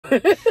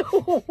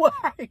Why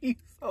are you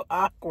so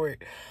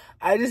awkward?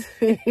 I just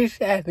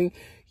finished having.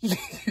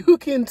 You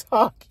can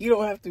talk. You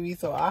don't have to be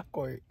so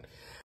awkward.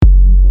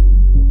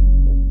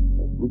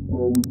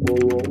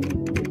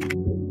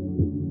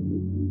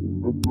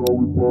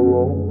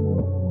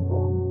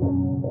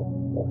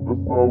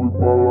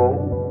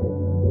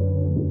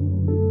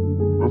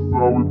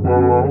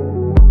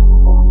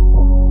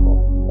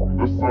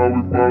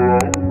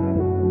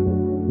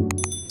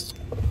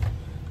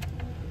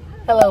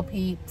 Hello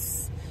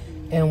peeps,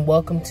 and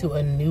welcome to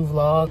a new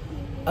vlog.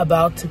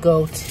 About to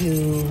go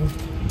to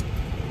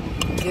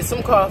get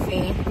some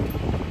coffee,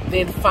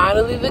 then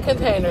finally the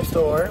Container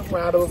Store.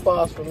 Round of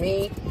applause for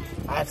me.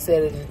 I've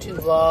said it in 2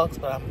 vlogs,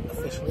 but I'm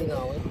officially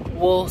going.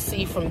 We'll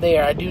see from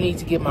there. I do need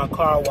to get my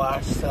car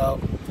washed,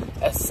 so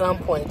at some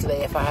point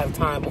today, if I have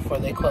time before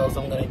they close,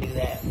 I'm gonna do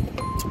that.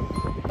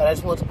 But I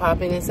just want to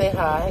pop in and say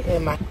hi.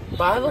 And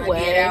by the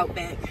way, get out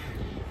back.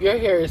 Your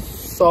hair is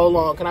so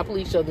long. Can I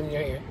please show them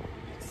your hair?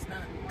 It's not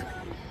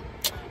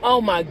Oh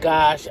my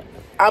gosh.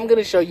 I'm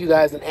gonna show you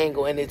guys an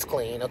angle and it's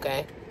clean,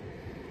 okay?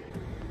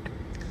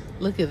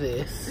 Look at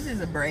this. This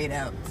is a braid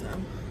out, so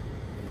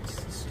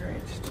it's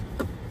stretched.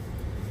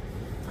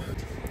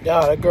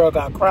 Y'all, that girl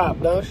got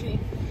cropped, don't she?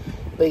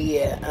 But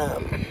yeah,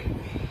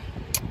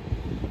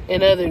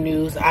 in other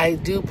news, I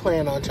do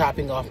plan on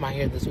chopping off my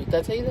hair this week. Did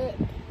I tell you that?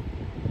 No.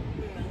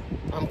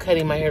 I'm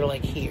cutting my hair to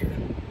like here.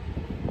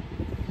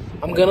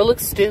 I'm gonna look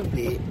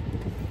stupid.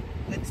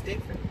 What's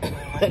different?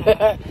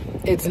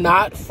 It's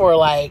not for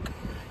like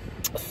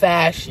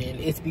fashion.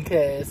 It's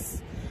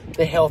because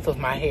the health of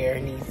my hair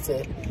needs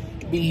to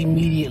be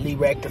immediately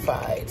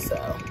rectified.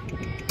 So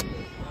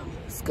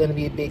it's gonna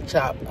be a big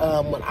chop.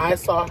 When I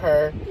saw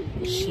her,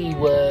 she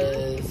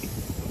was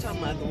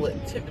Talking about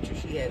what temperature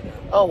she had.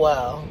 oh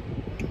wow.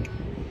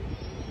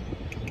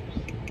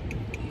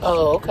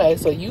 Oh, okay.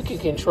 So you can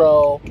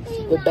control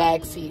the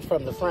back seat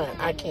from the front.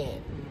 I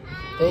can't.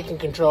 They can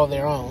control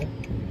their own.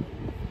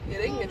 Yeah,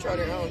 they can control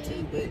their own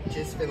too, but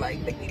just for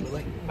like the people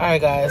like. All right,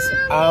 guys.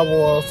 I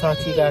will talk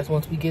to you guys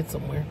once we get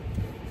somewhere.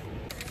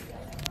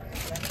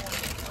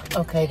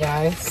 Okay,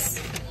 guys.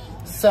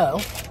 So,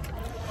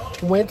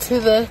 went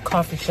to the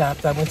coffee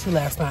shops I went to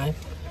last time.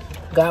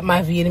 Got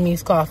my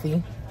Vietnamese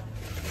coffee.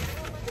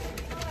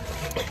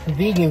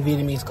 Vegan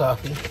Vietnamese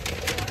coffee.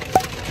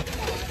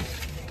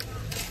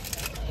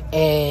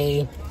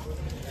 A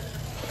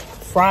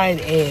fried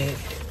egg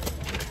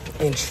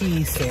and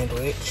cheese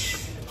sandwich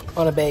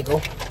on a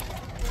bagel.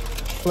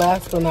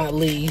 Last but not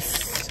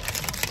least,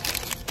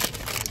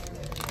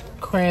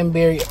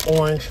 cranberry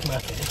orange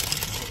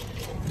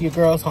muffin. Your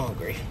girl's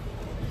hungry.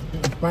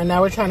 Right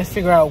now we're trying to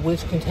figure out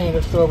which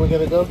Container Store we're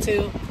gonna go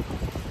to.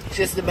 It's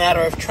just a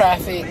matter of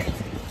traffic.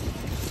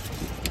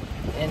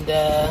 And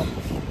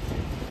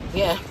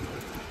yeah.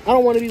 I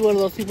don't want to be one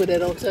of those people that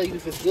don't tell you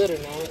if it's good or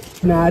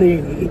not. Not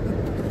any.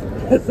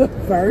 That's the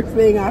first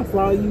thing I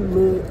saw you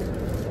look.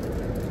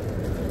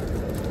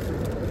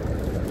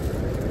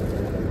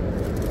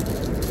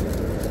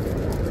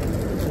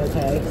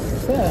 Okay,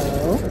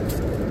 so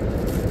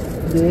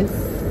this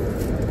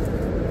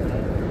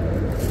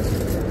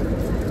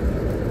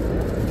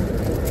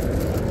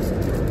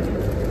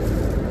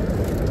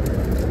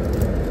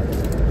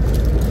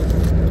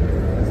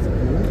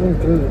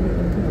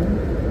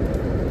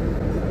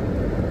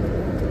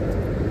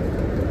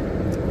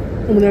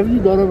whenever you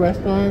go to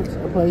restaurants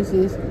or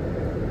places,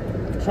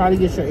 try to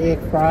get your egg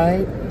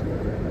fried.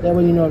 That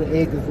way you know the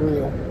egg is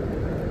real.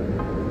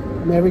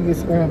 Never get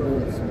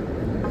scrambled.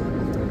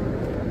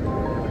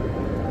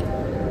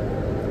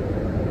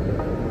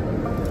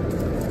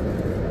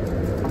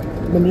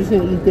 I'm just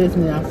gonna eat this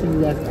and then I'll see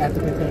you guys at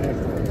the Container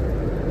Store.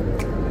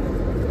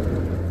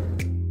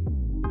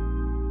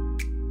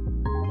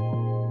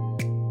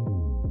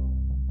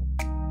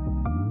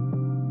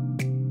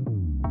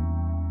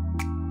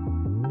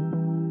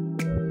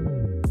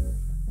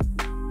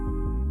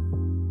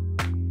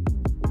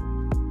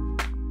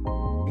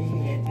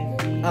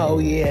 Oh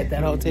yeah, at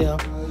that hotel.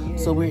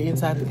 So we're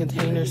inside the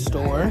Container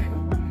Store.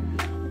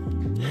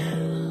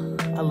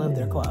 I love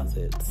their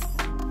closets.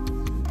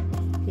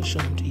 Let me show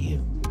them to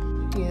you.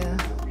 Yeah.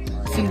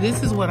 See,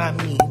 this is what I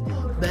mean.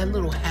 That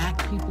little hack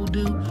people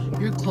do.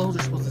 Your clothes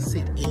are supposed to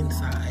sit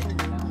inside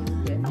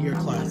your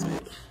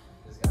closet.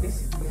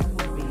 This is going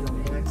to be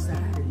on one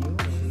side of you.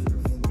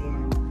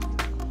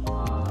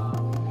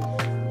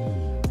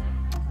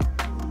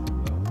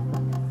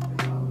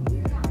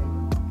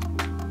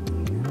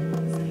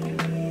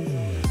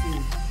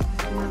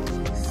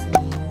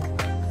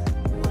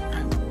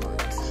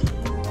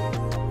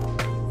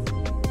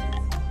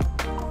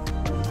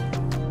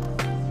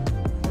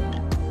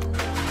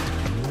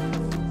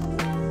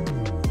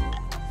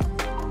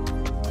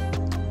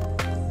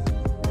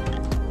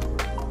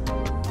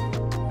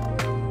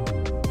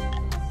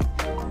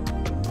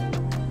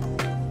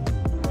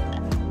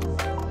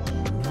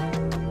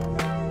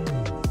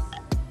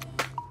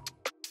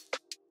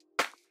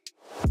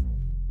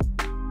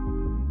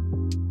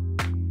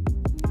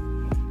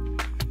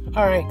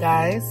 All right,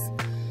 guys.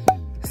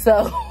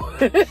 So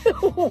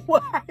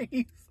Why are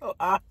you so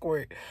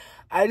awkward?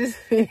 I just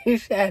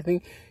finished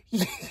having,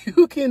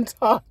 you can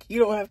talk. You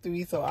don't have to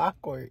be so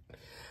awkward.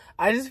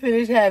 I just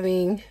finished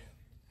having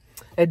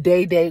a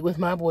day date with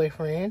my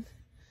boyfriend.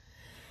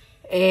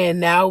 And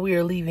now we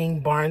are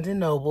leaving Barnes &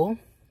 Noble.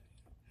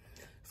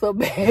 So,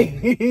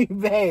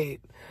 babe,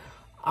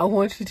 I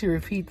want you to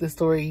repeat the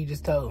story you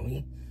just told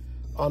me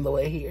on the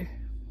way here.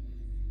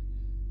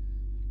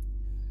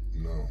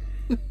 No.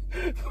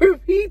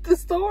 Repeat the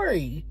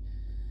story.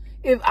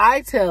 If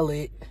I tell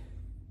it,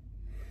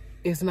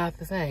 it's not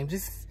the same.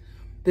 Just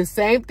the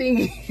same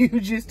thing you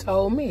just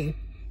told me.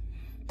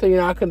 So you're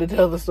not going to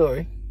tell the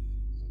story.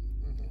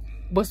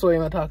 What story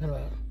am I talking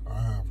about?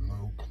 I have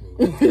no clue.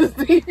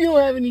 If you don't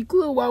have any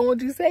clue, why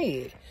won't you say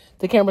it?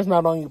 The camera's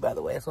not on you, by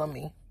the way. It's on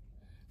me.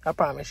 I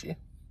promise you.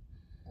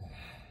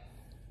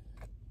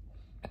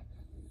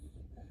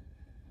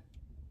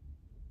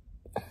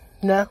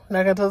 No?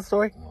 Not gonna tell the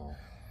story? No.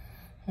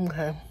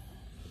 Okay.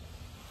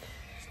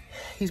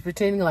 He's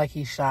pretending like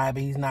he's shy,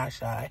 but he's not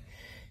shy.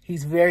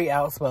 He's very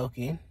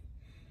outspoken.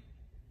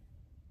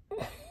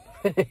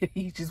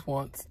 He just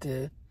wants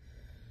to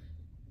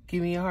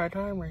give me a hard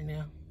time right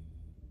now.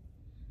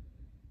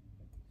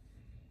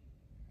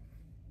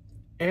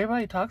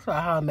 Everybody talks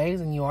about how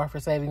amazing you are for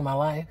saving my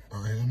life.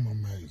 I am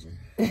amazing.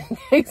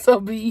 So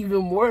be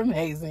even more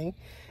amazing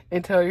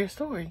and tell your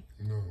story.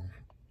 No.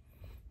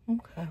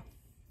 Okay.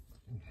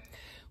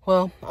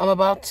 Well, I'm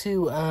about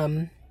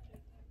to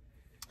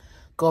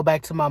go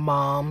back to my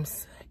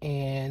mom's,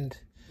 and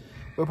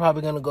we're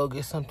probably going to go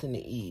get something to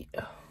eat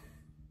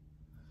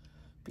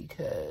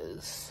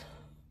because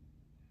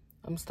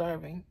I'm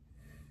starving.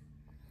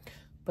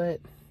 But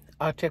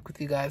I'll check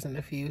with you guys in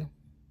a few.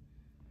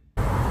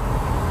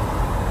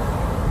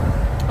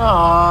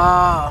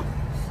 Aww.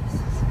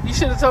 You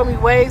should have told me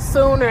way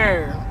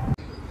sooner.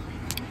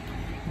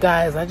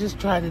 Guys, I just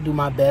tried to do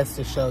my best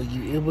to show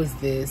you. It was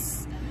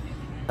this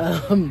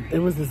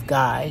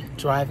guy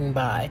driving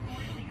by,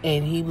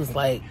 and he was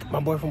like, my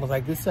boyfriend was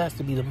like, this has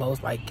to be the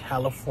most like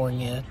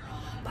California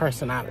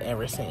person I've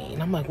ever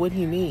seen. I'm like, what do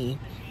you mean?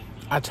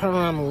 I turn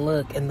around and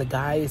look, and the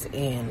guy is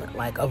in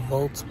like a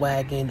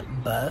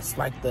Volkswagen bus,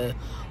 like the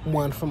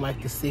one from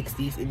like the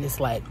 60s, and it's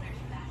like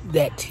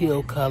that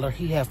teal color.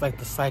 He has like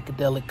the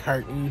psychedelic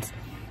curtains.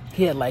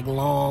 He had like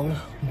long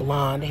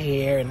blonde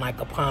hair and like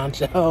a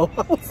poncho.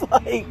 I was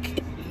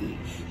like,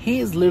 he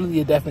is literally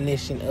a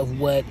definition of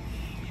what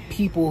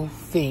people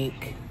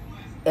think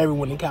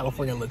everyone in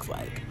California looks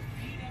like.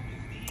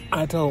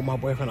 I told my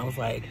boyfriend, I was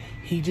like,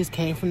 he just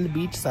came from the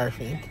beach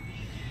surfing.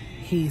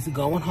 He's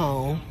going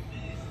home,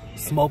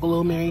 smoke a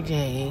little Mary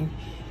Jane,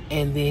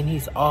 and then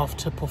he's off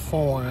to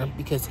perform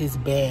because his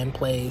band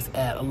plays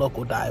at a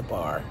local dive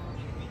bar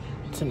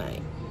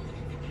tonight.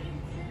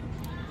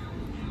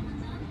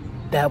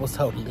 That was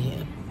totally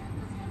him.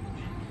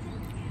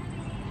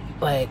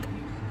 Like,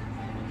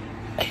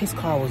 his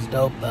car was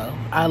dope though.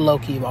 I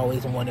low-key have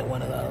always wanted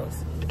one of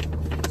those.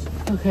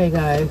 Okay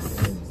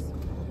guys,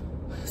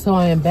 so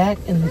I am back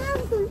and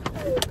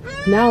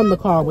now in the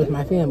car with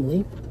my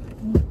family.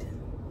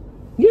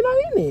 You're not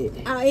in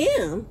it. I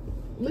am.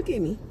 Look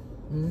at me.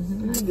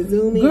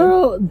 Zoom in.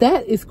 Girl,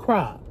 that is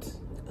cropped.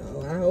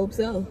 Oh, I hope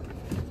so.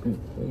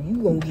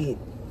 You gonna get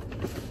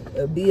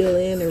a bill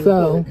and a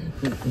So,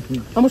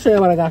 report. I'm gonna show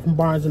you what I got from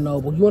Barnes &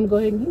 Noble. You wanna go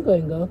ahead? You can go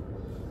ahead and go.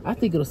 I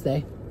think it'll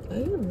stay.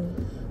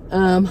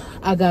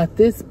 I got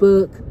this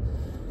book,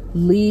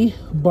 Lee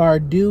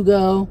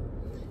Bardugo.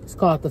 It's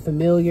called The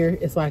Familiar.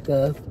 It's like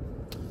a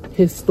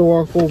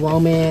historical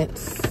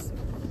romance.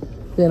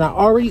 Then I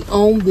already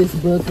own this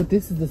book, but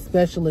this is the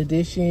special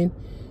edition.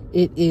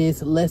 It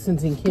is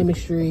Lessons in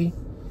Chemistry.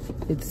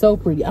 It's so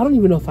pretty. I don't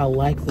even know if I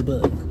like the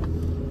book,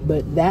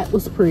 but that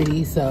was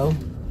pretty. So,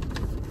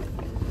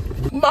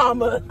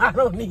 Mama, I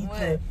don't need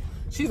to.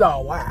 She's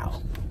all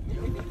wow.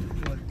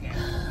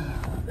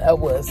 That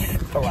was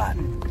a lot.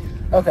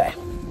 Okay.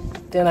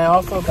 Then I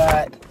also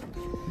got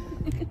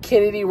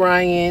Kennedy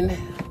Ryan,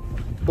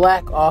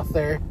 Black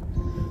author,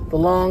 The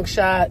Long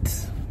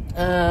Shots.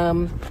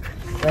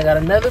 I got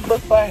another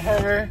book by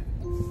her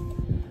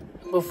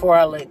before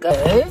I let go.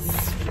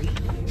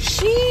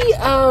 She,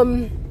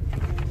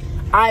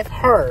 I've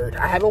heard,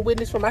 I haven't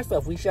witnessed for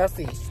myself, we shall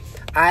see.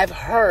 I've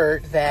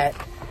heard that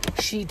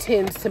she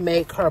tends to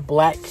make her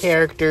black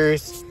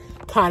characters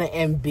kind of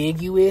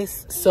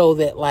ambiguous so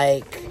that,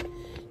 like,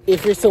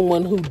 if you're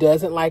someone who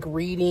doesn't like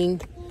reading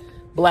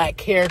black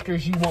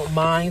characters, you won't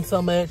mind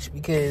so much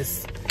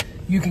because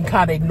you can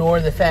kind of ignore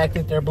the fact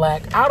that they're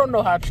black. I don't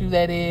know how true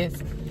that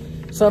is.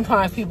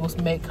 Sometimes people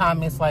make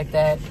comments like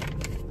that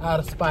out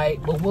of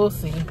spite, but we'll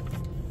see.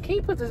 Can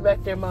you put this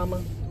back there,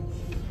 Mama?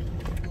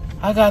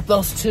 I got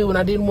those two, and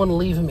I didn't want to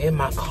leave them in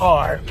my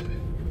car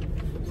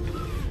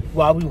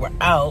while we were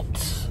out.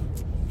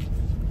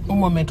 Un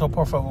momento,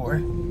 por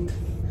favor.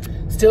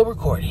 Still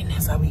recording.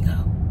 That's how we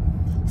go.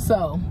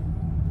 So,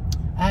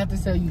 I have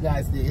to tell you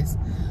guys this.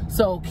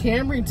 So,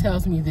 Cameron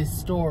tells me this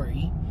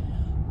story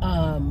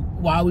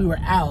while we were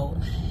out,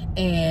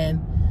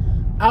 and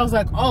I was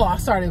like, oh, I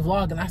started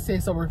vlogging. I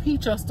said, so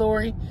repeat your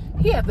story.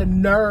 He had the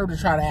nerve to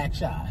try to act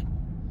shy.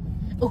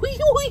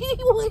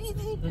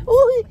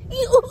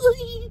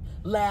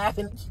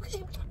 Laughing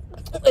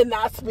and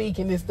not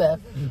speaking and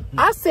stuff.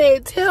 I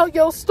said, tell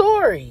your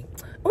story.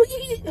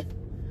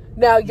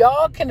 Now,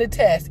 y'all can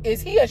attest.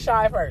 Is he a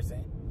shy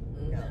person?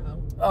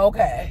 No.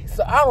 Okay.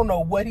 So, I don't know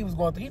what he was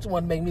going through. He just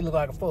wanted to make me look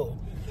like a fool.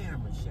 The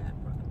camera shot,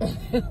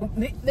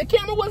 bro. The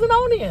camera wasn't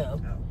on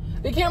him.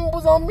 The camera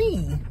was on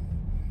me.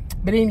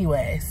 But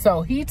anyway,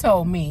 so he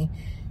told me,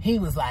 he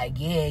was like,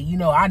 yeah, you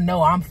know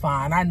I'm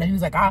fine. I know. He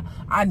was like,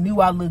 I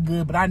knew I looked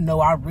good, but I know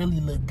I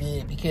really look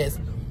good because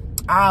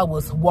I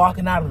was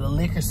walking out of the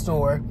liquor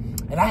store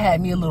and I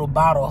had me a little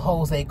bottle of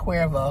Jose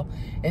Cuervo,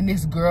 and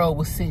this girl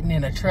was sitting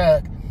in a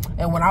truck.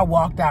 And when I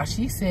walked out,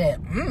 she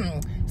said,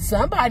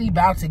 somebody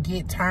about to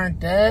get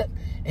turned up.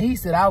 And he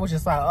said, I was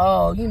just like,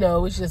 oh, you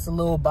know, it's just a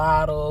little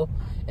bottle.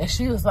 And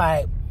she was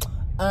like,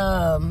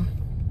 ooh,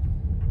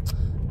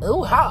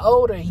 how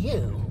old are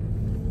you?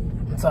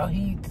 And so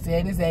he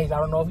said his age. I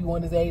don't know if he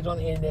wanted his age on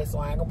the internet, so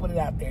I ain't gonna put it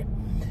out there.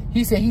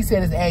 He said his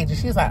age, and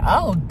she was like,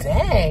 oh,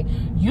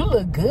 dang, you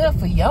look good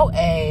for your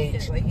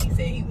age. Like he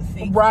said he was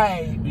 60.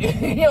 Right.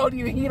 he don't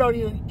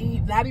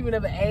even, not even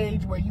of an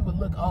age where you would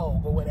look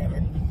old or whatever.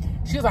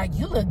 She was like,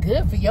 you look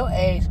good for your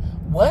age.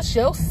 What's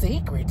your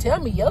secret? Tell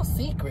me your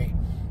secret.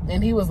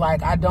 And he was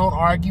like, I don't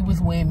argue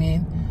with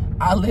women.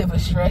 I live a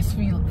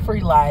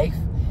stress-free life.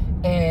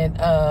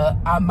 And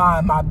I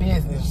mind my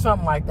business,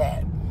 something like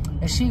that.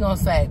 And she gonna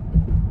say,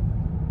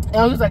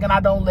 and he was like, and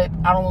I don't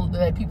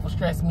let people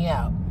stress me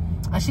out.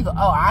 And she go,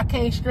 oh, I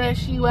can't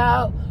stress you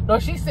out. No,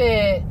 she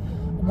said,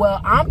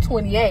 well, I'm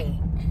 28.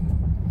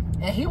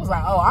 And he was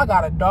like, oh, I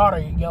got a daughter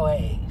your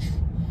age.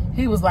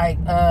 He was like,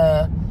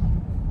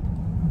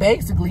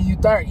 basically you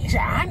 30. She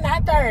said, I'm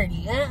not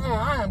 30.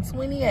 I'm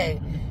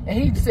 28. And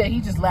he said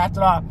he just laughed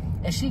it off.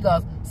 And she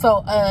goes,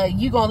 so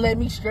you gonna let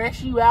me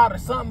stress you out or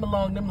something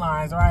along them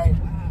lines, right?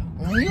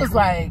 And he was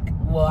like,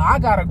 well, I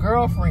got a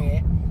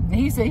girlfriend. And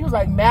he was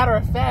like, matter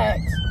of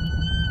fact,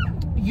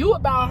 you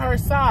about her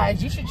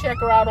size, you should check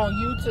her out on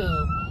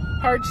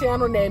YouTube. Her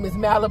channel name is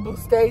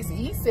Malabustacie.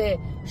 He said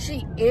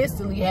she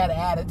instantly had an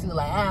attitude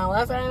like,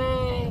 what's her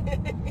name?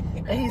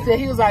 And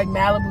he was like,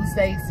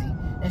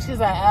 Malabustacie. And she's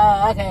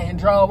like, okay, and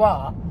drove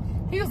off.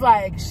 He was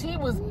like,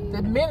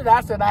 the minute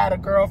I said I had a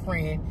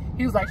girlfriend,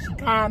 he was like, she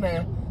kind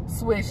of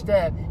switched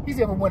up. He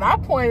said, but when I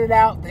pointed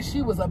out that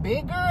she was a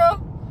big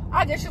girl,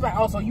 I guess she's like,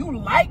 oh, so you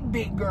like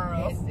big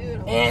girls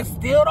and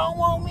still don't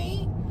want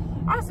me?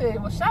 I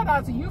said, well, shout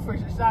out to you for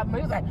shouting me.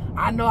 He was like,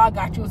 I know I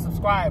got you a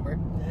subscriber.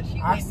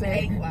 I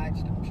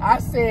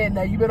said,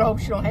 no, you better hope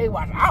she don't hate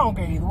watch. I don't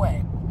care either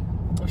way.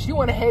 If she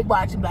want to hate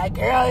watch and be like,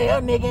 girl,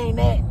 your nigga ain't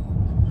that.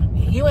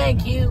 You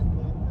ain't cute.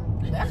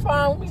 That's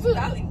fine with me too.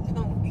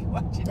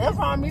 That's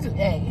fine with me too.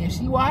 Hey, if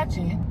she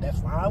watching, that's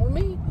fine with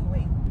me.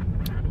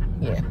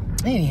 Yeah.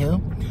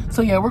 Anywho,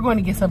 so yeah, we're going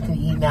to get something to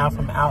eat now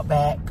from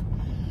Outback.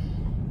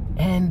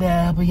 And,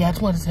 but yeah, I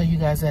just wanted to tell you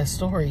guys that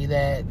story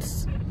that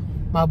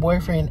my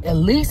boyfriend at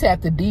least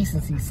had the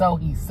decency, so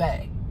he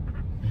say,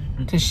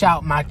 to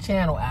shout my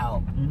channel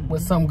out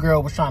when some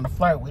girl was trying to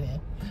flirt with him.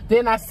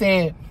 Then I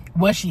said,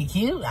 was she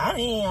cute? I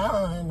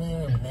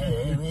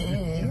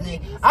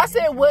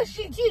said, was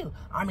she cute?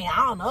 I mean, I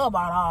don't know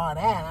about all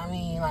that. I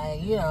mean,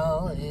 like, you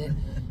know,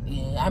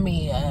 I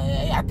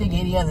think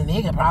any other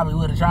nigga probably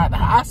would have tried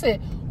to. I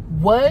said,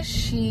 was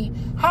she,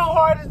 how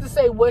hard is it to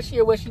say was she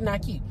or was she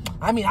not cute?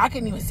 I mean, I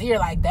couldn't even see her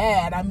like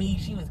that. I mean,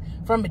 she was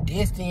from a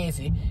distance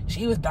and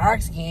she was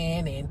dark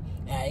skinned and,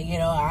 you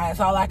know, that's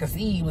all I could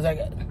see was like,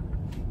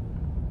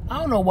 I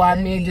don't know why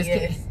men just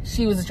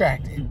she was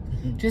attractive.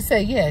 Just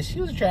say, yeah, she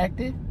was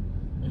attractive.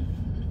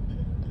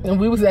 And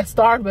we was at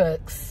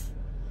Starbucks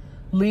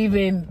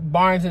leaving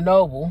Barnes &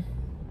 Noble.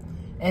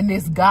 And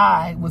this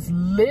guy was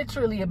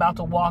literally about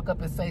to walk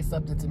up and say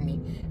something to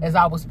me as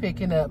I was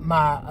picking up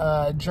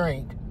my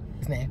drink.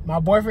 His name. My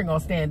boyfriend gonna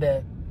stand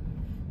up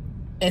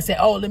and say,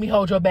 oh, let me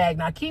hold your bag.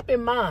 Now, keep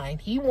in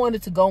mind, he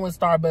wanted to go in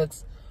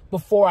Starbucks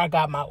before I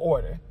got my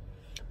order.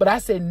 But I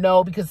said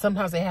no, because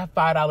sometimes they have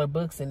 $5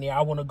 books in there.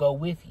 I want to go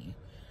with you.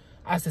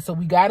 I said, so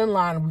we got in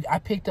line. I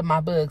picked up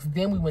my books.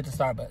 Then we went to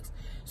Starbucks.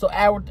 So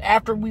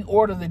after we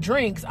ordered the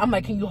drinks, I'm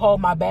like, can you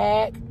hold my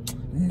bag?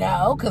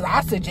 No, because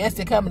I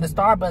suggested coming to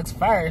Starbucks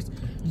first.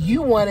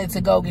 You wanted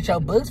to go get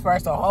your books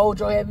first, so hold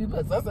your heavy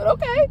books. I said,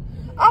 okay,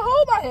 I'll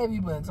hold my heavy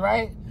books,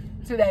 right?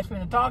 So that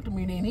friend talked to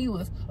me, then he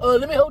was,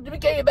 let me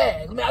carry your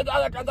bag. I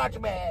got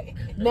your bag.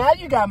 Now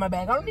you got my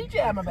bag. I don't need you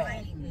to have my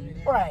bag.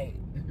 Right.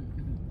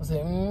 I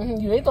said,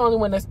 you ain't the only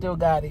one that still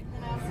got it.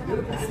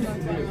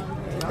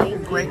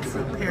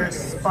 Grapefruit pear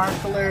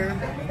sparkler,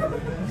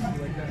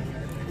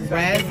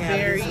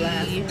 raspberry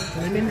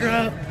lemon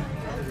drop,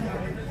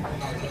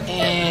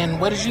 and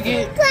what did you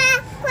get?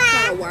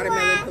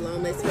 Watermelon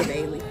palomas for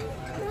Bailey.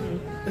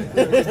 For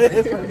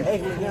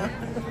Bailey, yeah.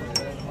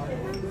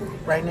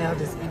 Right now,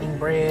 just eating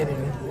bread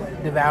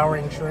and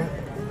devouring shrimp.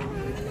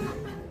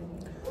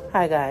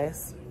 Hi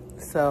guys.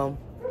 So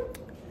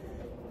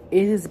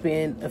it has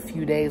been a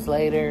few days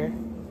later.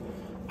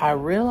 I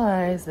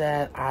realized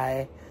that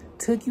I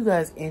took you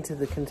guys into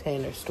the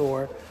Container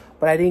Store,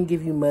 but I didn't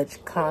give you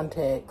much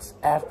context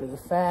after the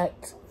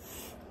fact.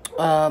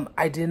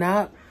 I did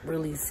not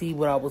really see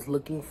what I was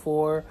looking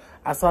for.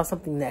 I saw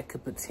something that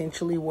could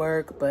potentially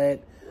work,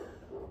 but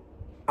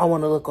I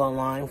want to look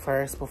online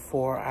first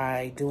before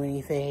I do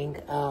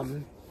anything.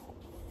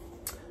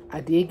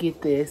 I did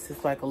get this.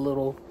 It's like a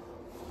little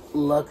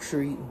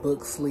luxury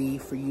book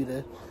sleeve for you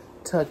to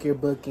tuck your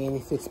book in.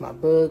 It fits my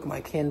book,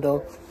 my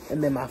Kindle,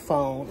 and then my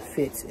phone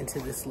fits into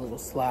this little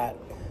slot.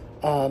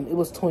 It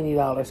was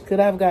 $20.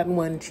 Could I have gotten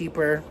one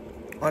cheaper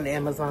on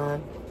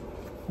Amazon?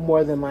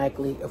 More than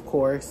likely, of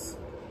course.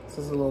 This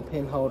is a little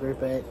pen holder,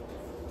 but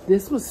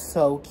this was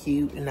so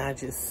cute, and I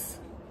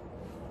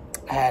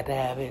had to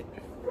have it.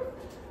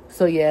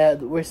 So yeah,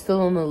 we're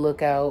still on the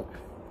lookout.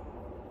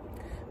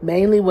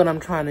 Mainly what I'm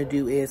trying to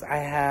do is I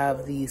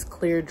have these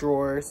clear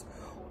drawers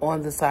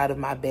on the side of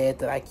my bed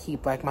that I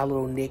keep like my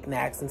little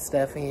knickknacks and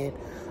stuff in.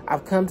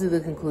 I've come to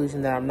the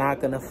conclusion that I'm not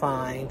going to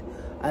find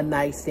a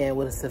nightstand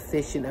with a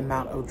sufficient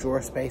amount of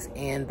drawer space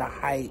and the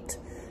height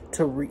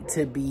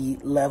to be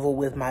level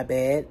with my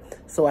bed.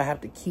 So I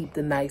have to keep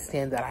the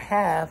nightstand that I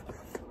have,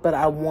 but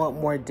I want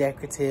more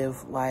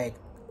decorative like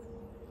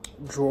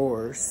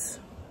drawers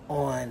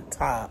on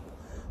top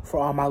for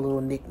all my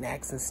little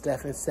knickknacks and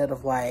stuff, instead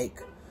of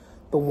like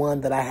the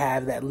one that I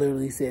have that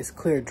literally says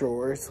clear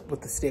drawers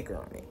with the sticker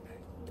on it.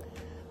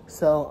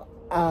 So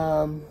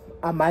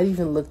I might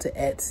even look to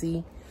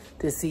Etsy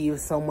to see if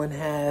someone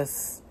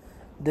has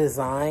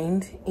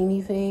designed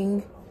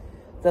anything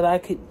that I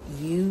could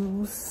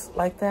use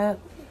like that.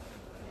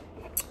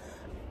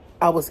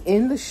 I was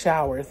in the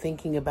shower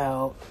thinking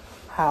about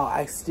how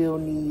I still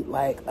need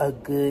like a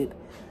good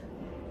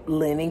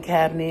linen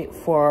cabinet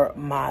for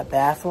my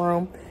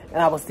bathroom.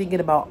 And I was thinking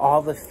about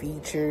all the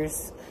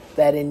features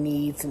that it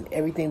needs and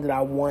everything that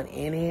I want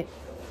in it.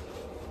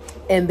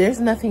 And there's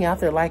nothing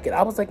out there like it.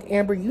 I was like,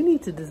 Amber, you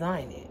need to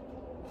design it.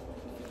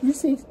 You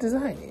just need to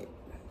design it.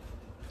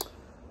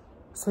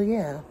 So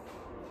yeah.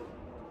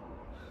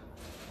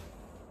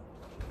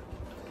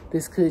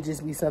 This could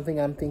just be something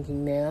I'm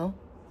thinking now.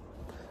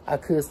 I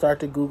could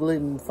start to Google it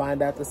and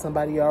find out that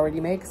somebody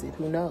already makes it.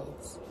 Who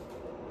knows?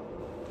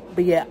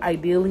 But yeah,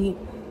 ideally,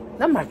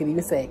 I'm not going to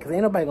even say it because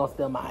ain't nobody going to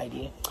steal my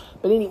idea.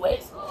 But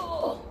anyways.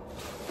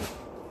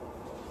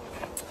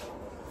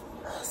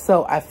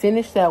 So I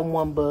finished that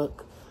one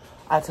book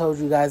I told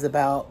you guys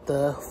about,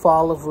 The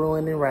Fall of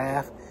Ruin and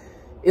Wrath.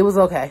 It was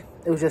okay.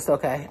 It was just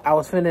okay. I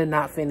was finna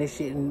not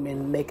finish it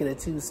and make it a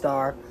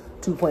 2-star,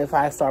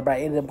 2.5 star, but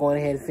I ended up going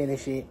ahead and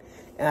finish it.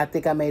 And I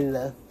think I made it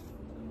a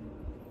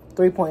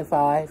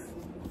 3.5.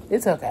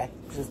 It's okay.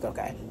 It's just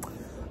okay.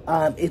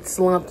 It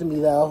slumped me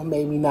though,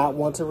 made me not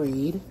want to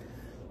read.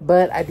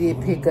 But I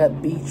did pick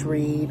up Beach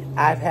Read.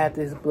 I've had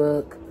this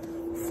book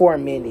for a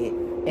minute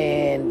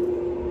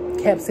and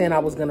kept saying I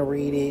was going to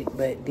read it,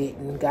 but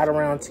didn't. Got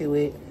around to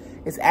it.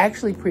 It's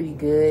actually pretty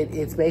good.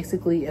 It's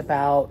basically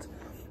about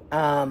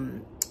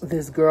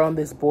this girl and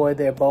this boy.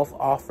 They're both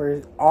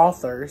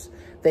authors.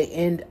 They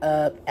end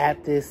up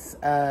at this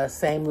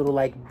same little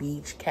like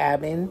beach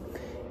cabin,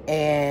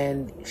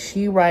 and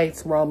she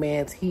writes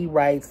romance. He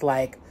writes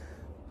like,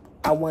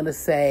 I want to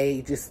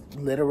say just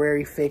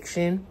literary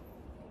fiction,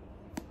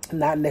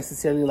 not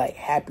necessarily like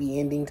happy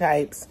ending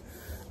types.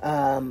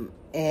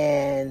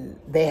 And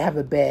they have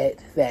a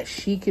bet that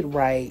she could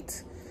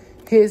write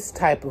his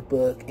type of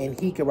book and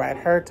he could write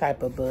her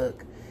type of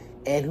book,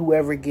 and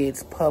whoever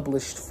gets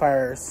published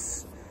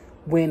first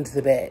wins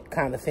the bet,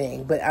 kind of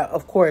thing. But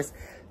of course,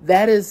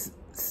 that is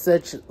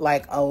such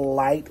like a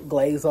light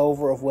glaze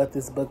over of what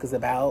this book is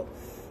about.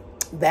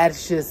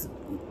 That's just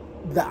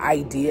the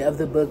idea of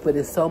the book, but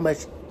there's so much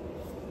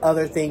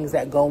other things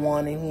that go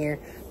on in here.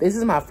 This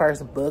is my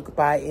first book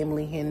by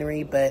Emily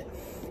Henry, but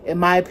in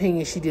my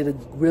opinion, she did a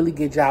really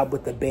good job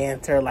with the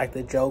banter, like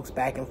the jokes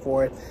back and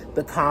forth,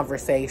 the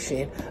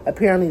conversation.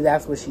 Apparently,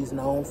 that's what she's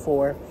known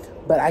for.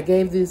 But I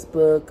gave this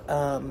book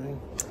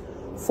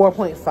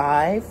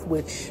 4.5,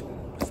 which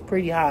is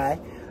pretty high.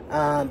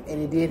 And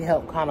it did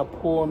help kind of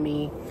pull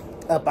me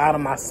up out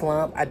of my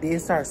slump. I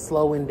did start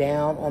slowing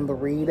down on the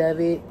read of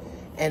it.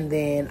 And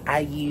then I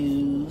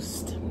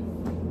used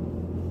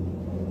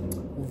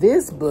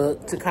this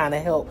book to kind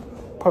of help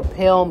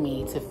propel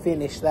me to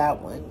finish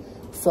that one.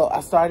 So I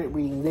started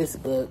reading this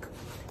book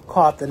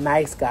called The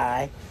Nice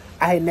Guy.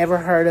 I had never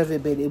heard of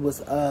it, but it was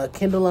a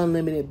Kindle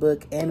Unlimited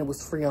book and it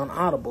was free on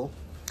Audible.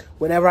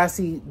 Whenever I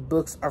see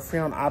books are free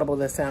on Audible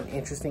that sound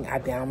interesting, I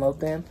download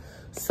them.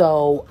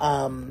 So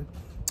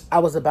I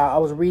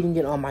was reading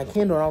it on my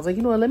Kindle and I was like,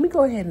 you know what, let me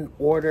go ahead and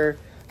order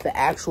the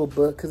actual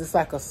book because it's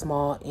like a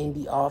small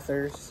indie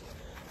authors.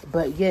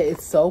 But yeah,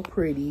 it's so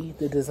pretty,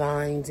 the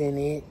designs in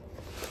it.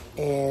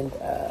 And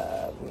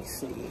let me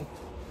see.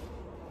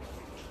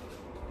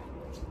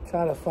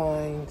 Try to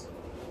find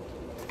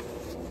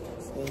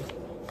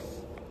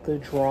the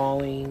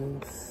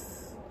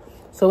drawings.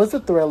 So it's a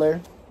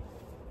thriller.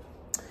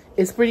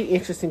 It's pretty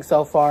interesting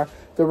so far.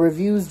 The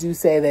reviews do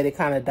say that it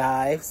kind of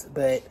dives,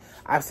 but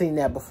I've seen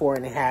that before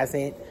and it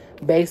hasn't.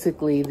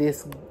 Basically,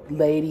 this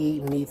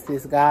lady meets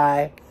this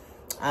guy.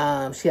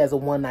 She has a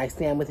one-night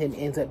stand with him,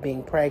 ends up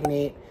being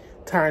pregnant.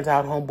 Turns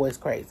out homeboy's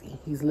crazy.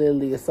 He's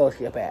literally a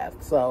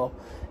sociopath. So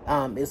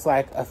it's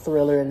like a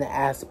thriller in the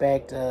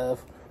aspect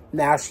of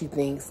now she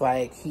thinks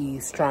like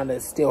he's trying to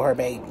steal her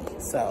baby.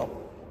 So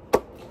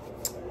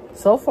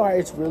far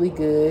it's really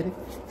good.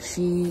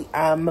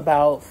 I'm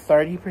about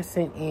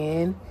 30%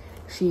 in.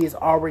 She is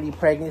already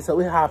pregnant, so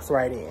it hops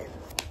right in.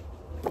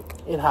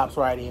 It hops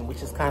right in,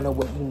 which is kind of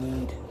what you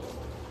need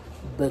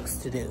books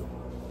to do.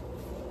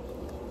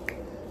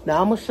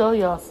 Now I'm gonna show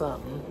y'all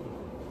something,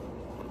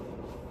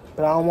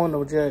 but I don't want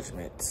no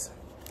judgments,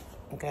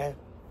 okay?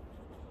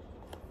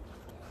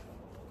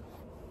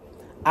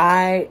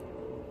 I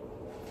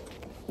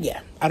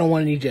don't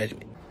want any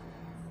judgment.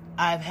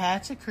 I've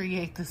had to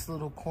create this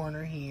little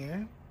corner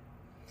here.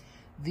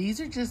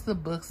 These are just the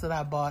books that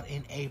I bought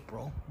in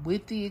April,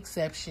 with the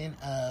exception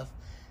of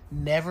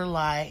Never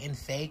Lie and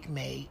Fake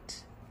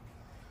Mate.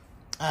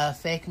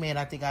 Fake Mate,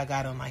 I think I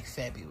got in like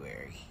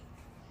February.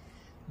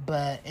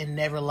 And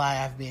Never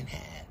Lie, I've been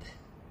had.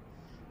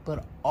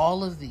 But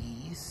all of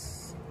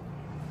these,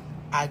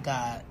 I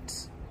got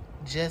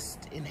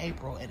just in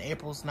April, and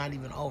April's not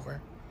even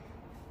over.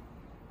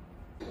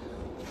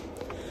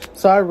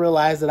 So I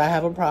realized that I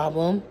have a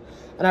problem,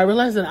 and I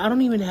realized that I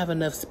don't even have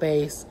enough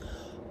space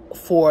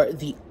for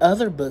the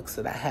other books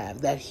that I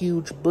have. That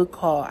huge book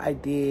haul I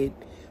did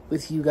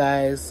with you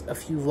guys a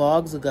few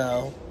vlogs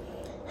ago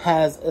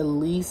has at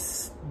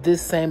least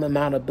this same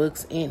amount of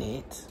books in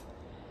it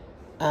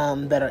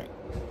that are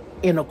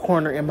in a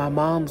corner in my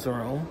mom's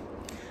room.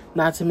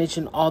 Not to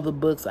mention all the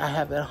books I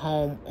have at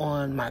home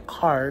on my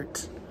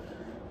cart.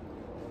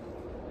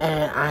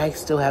 And I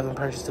still haven't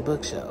purchased a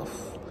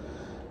bookshelf.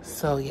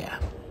 So yeah.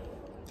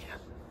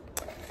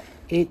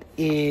 It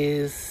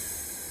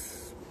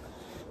is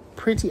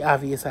pretty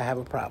obvious I have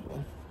a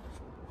problem.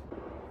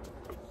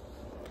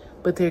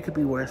 But there could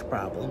be worse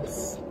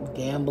problems.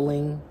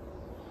 Gambling,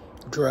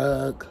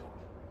 drug,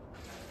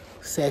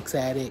 sex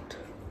addict.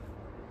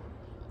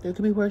 There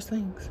could be worse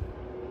things.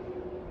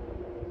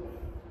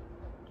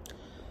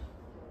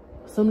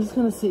 So I'm just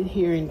gonna sit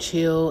here and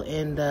chill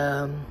and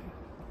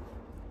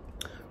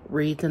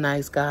read The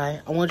Nice Guy.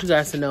 I want you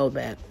guys to know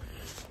that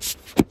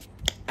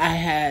I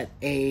had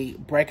a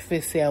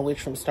breakfast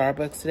sandwich from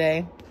Starbucks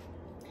today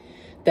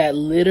that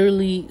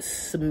literally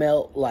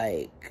smelled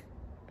like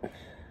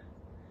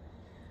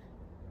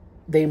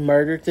they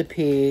murdered the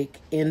pig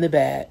in the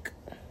back,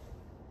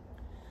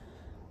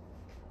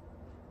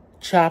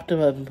 chopped him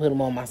up and put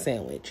him on my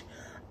sandwich.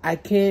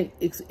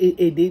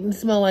 It didn't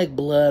smell like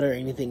blood or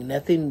anything.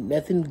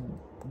 Nothing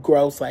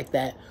gross like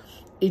that.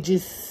 It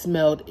just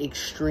smelled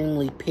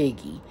extremely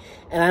piggy.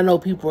 And I know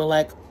people are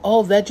like,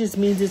 oh, that just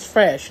means it's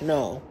fresh.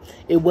 No,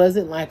 it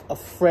wasn't like a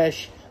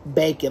fresh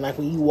bacon. Like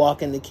when you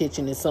walk in the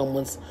kitchen and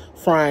someone's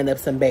frying up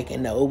some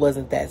bacon. No, it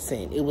wasn't that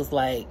scent. It was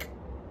like,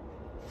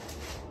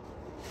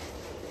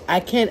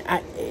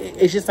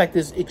 it's just like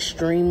this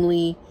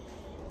extremely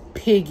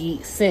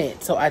piggy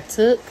scent. So I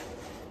took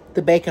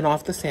the bacon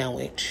off the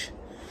sandwich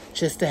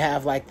just to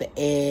have like the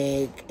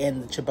egg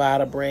and the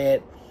ciabatta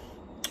bread.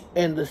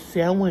 And the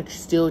sandwich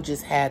still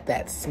just had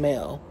that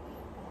smell.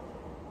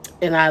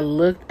 And I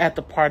looked at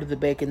the part of the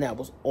bacon that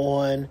was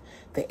on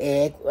the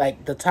egg.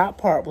 Like the top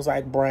part was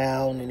like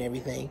brown and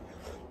everything.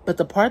 But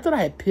the part that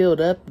I had peeled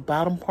up, the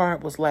bottom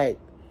part was like,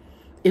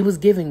 it was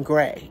giving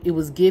gray. It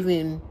was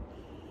giving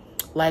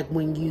like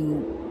when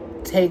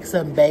you take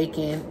some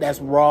bacon that's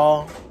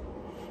raw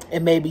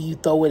and maybe you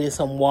throw it in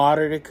some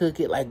water to cook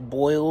it, like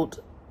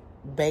boiled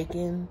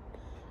bacon,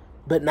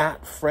 but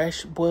not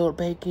fresh boiled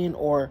bacon,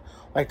 or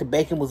like the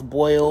bacon was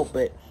boiled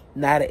but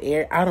not an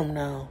air. I don't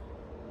know.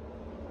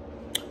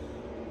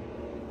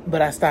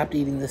 But I stopped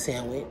eating the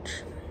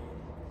sandwich.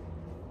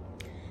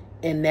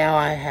 And now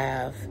I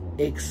have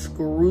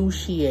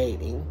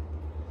excruciating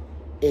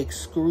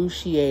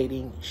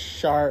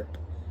sharp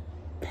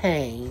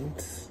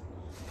pains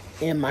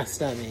in my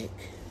stomach.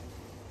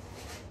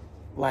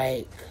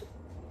 Like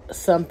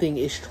something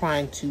is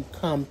trying to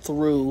come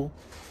through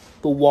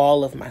the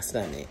wall of my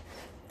stomach.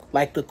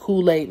 Like the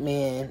Kool-Aid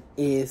man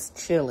is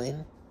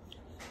chilling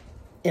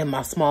in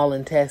my small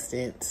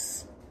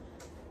intestines.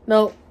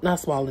 No,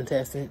 not small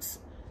intestines.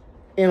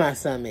 In my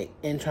stomach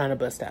and trying to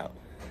bust out.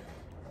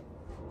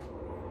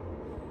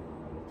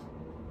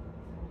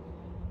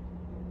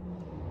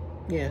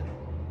 Yeah.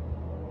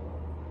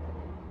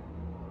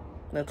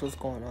 That's what's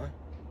going on.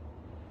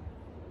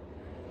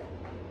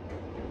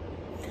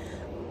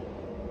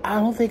 I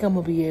don't think I'm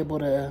going to be able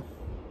to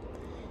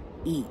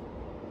eat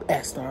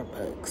at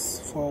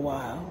Starbucks for a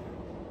while.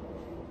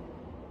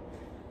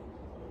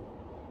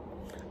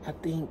 I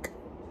think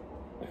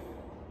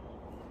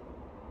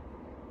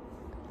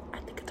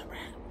it's a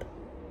wrap.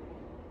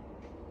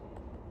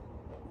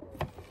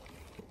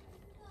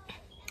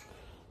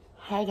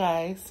 Hi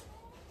guys.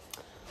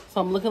 So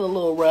I'm looking a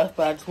little rough,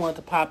 but I just wanted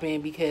to pop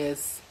in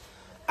because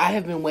I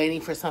have been waiting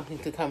for something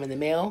to come in the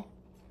mail.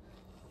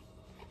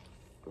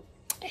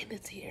 And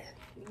it's here.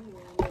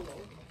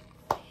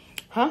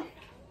 Huh?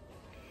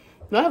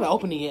 No, I haven't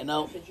opened it yet,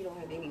 no. But you don't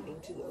have anything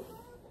to open.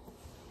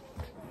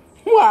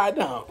 Why I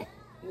don't?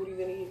 What are you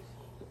gonna use?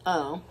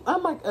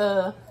 I'm like,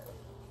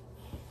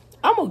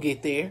 I'm gonna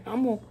get there.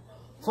 I'm gonna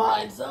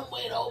find some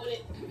way to open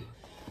it.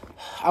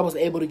 I was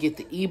able to get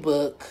the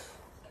ebook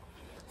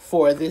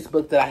for this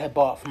book that I had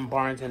bought from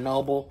Barnes &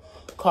 Noble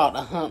called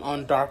A Hunt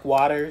on Dark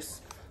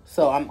Waters.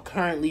 So I'm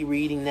currently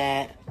reading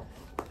that.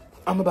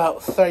 I'm about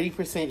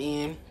 30%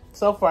 in.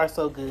 So far,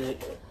 so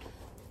good.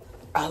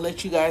 I'll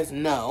let you guys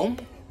know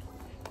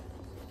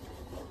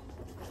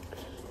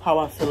how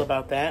I feel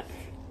about that.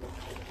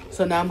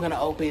 So now I'm going to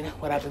open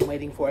what I've been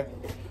waiting for.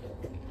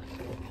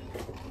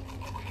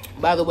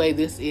 By the way,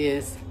 this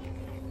is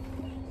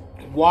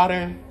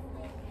water,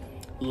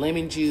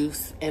 lemon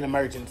juice, and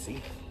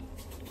emergency.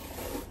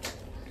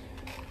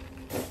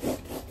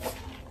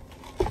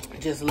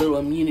 Just a little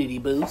immunity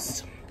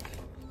boost.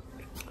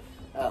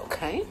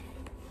 Okay.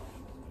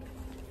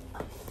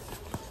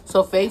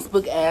 So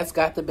Facebook ads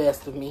got the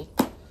best of me.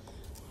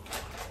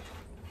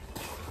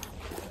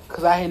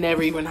 Because I had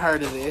never even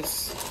heard of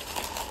this.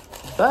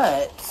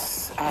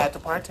 But I had to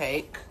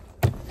partake.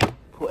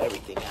 Pull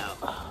everything out.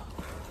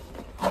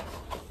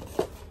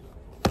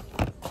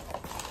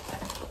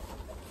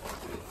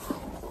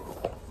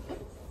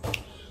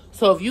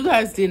 So if you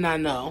guys did not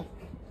know,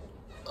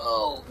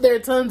 there are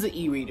tons of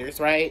e-readers,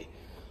 right?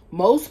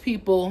 Most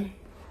people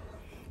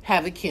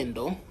have a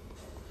Kindle.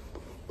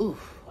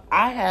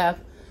 I have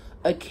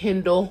a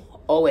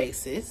Kindle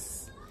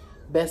Oasis.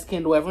 Best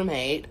Kindle ever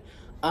made.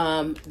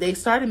 They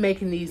started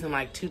making these in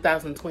like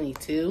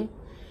 2022.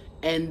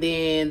 And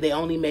then they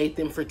only made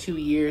them for 2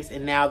 years.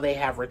 And now they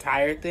have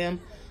retired them.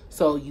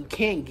 So you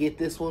can't get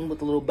this one with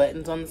the little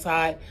buttons on the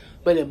side.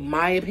 But in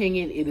my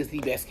opinion, it is the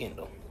best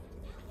Kindle.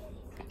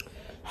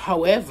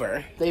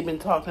 However, they've been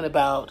talking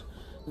about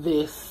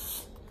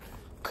this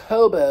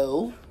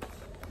Kobo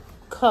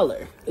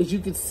color. As you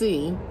can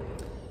see,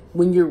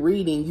 when you're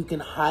reading, you can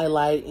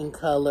highlight in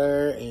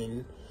color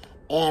and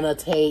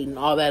annotate and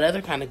all that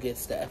other kind of good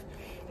stuff.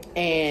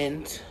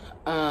 And,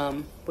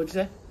 what'd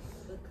you say?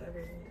 Book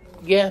covers.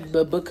 Yeah,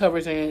 the book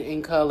covers are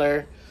in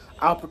color.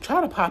 I'll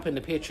try to pop in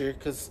the picture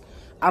because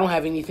I don't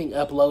have anything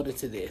uploaded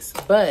to this.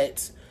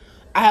 But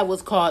I have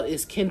what's called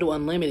is Kindle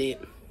Unlimited,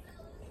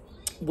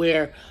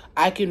 where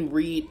I can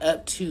read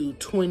up to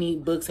 20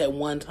 books at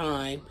one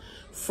time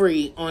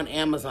free on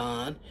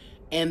Amazon.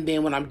 And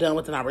then when I'm done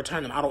with them, I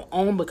return them. I don't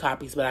own the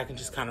copies, but I can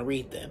just kind of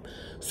read them.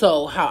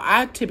 So how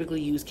I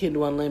typically use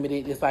Kindle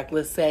Unlimited is like,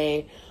 let's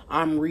say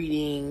I'm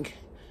reading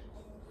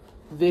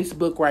this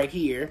book right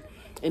here,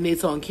 and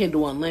it's on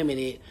Kindle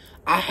Unlimited.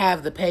 I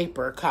have the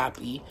paper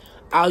copy.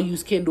 I'll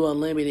use Kindle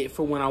Unlimited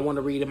for when I want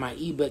to read in my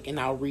ebook, and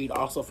I'll read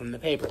also from the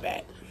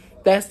paperback.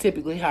 That's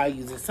typically how I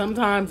use it.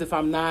 Sometimes if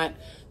I'm not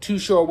too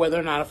sure whether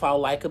or not if I'll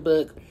like a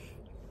book,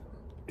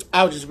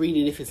 I'll just read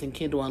it if it's in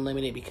Kindle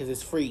Unlimited because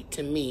it's free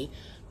to me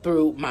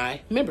through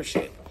my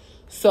membership.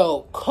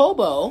 So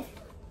Kobo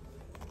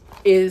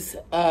is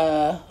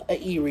an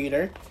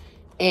e-reader,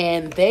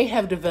 and they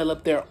have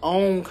developed their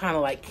own kind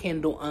of like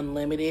Kindle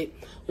Unlimited.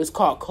 It's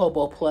called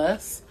Kobo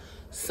Plus.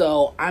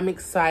 So I'm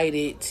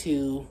excited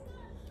to,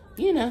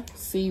 you know,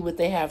 see what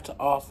they have to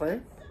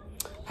offer.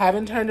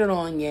 Haven't turned it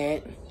on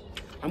yet.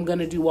 I'm going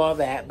to do all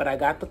that, but I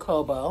got the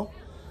Kobo.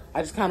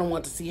 I just kind of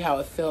want to see how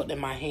it felt in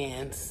my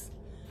hands.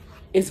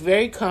 It's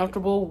very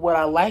comfortable. What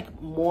I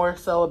like more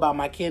so about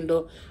my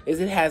Kindle is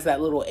it has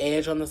that little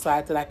edge on the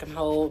side that I can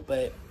hold,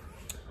 but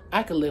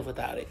I could live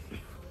without it.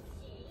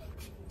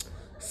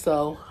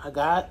 So I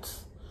got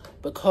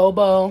the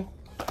Kobo.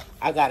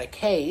 I got a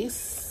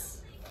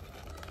case.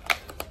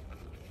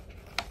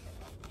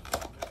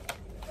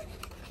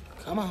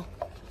 Come on.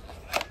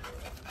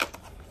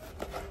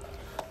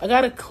 I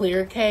got a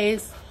clear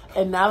case,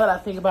 and now that I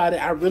think about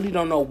it, I really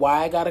don't know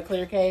why I got a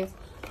clear case,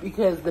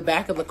 because the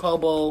back of the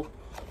Kobo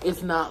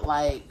is not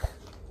like,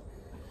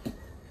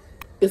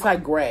 it's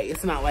like gray.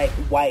 It's not like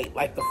white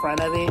like the front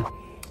of it.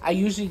 I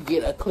usually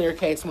get a clear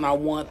case when I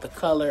want the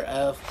color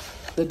of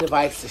the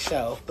device to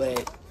show,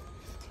 but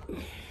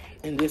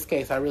in this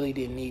case, I really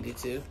didn't need it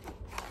to.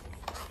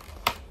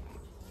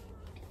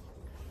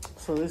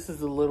 So this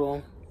is a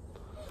little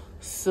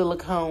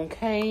silicone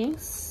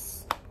case.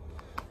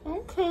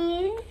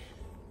 Okay.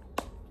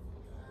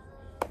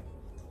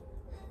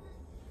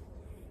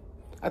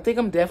 I think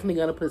I'm definitely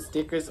going to put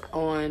stickers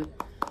on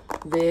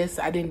this.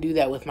 I didn't do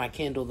that with my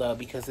Kindle, though,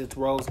 because it's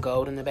rose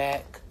gold in the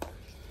back.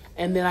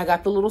 And then I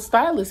got the little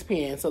stylus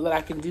pen so that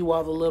I can do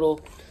all the little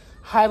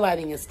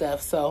highlighting and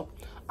stuff. So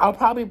I'll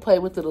probably play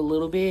with it a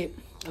little bit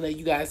and let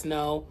you guys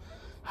know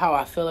how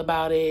I feel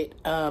about it.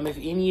 If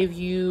any of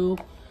you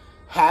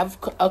have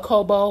a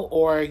Kobo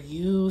or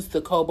use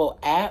the Kobo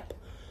app,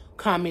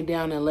 comment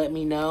down and let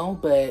me know.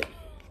 But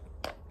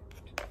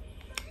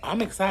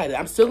I'm excited.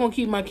 I'm still gonna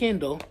keep my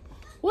Kindle.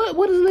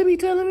 What is Libby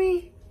telling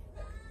me?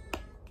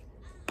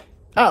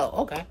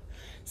 Oh, okay.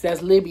 So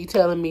that's Libby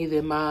telling me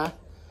that my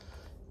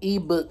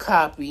ebook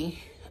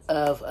copy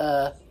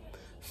of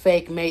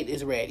Fake Mate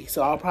is ready.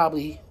 So I'll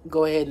probably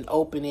go ahead and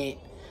open it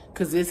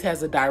because this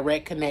has a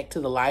direct connect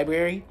to the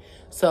library.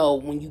 So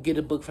when you get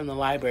a book from the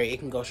library, it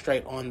can go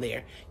straight on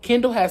there.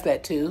 Kindle has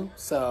that too,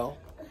 so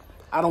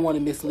I don't want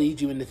to mislead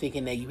you into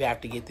thinking that you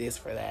have to get this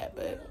for that,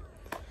 but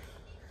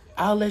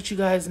I'll let you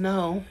guys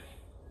know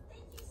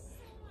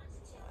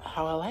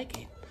how I like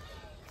it.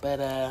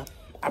 But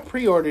I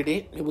pre-ordered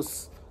it. It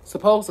was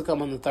supposed to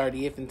come on the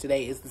 30th, and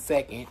today is the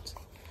 2nd.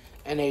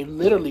 And they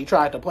literally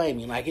tried to play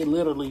me. Like, it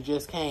literally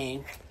just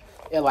came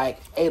at like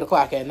 8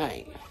 o'clock at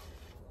night.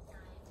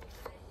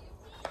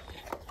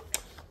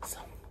 So,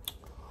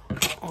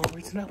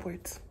 onwards and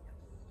upwards.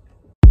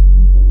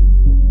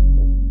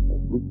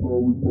 That's how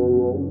we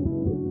follow.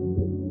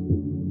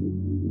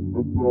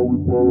 That's how we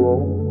follow.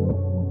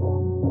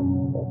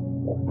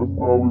 That's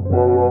how we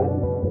follow.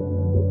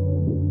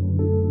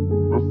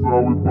 That's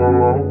how we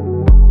follow.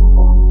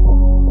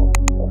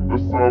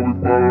 That's how we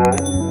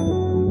follow.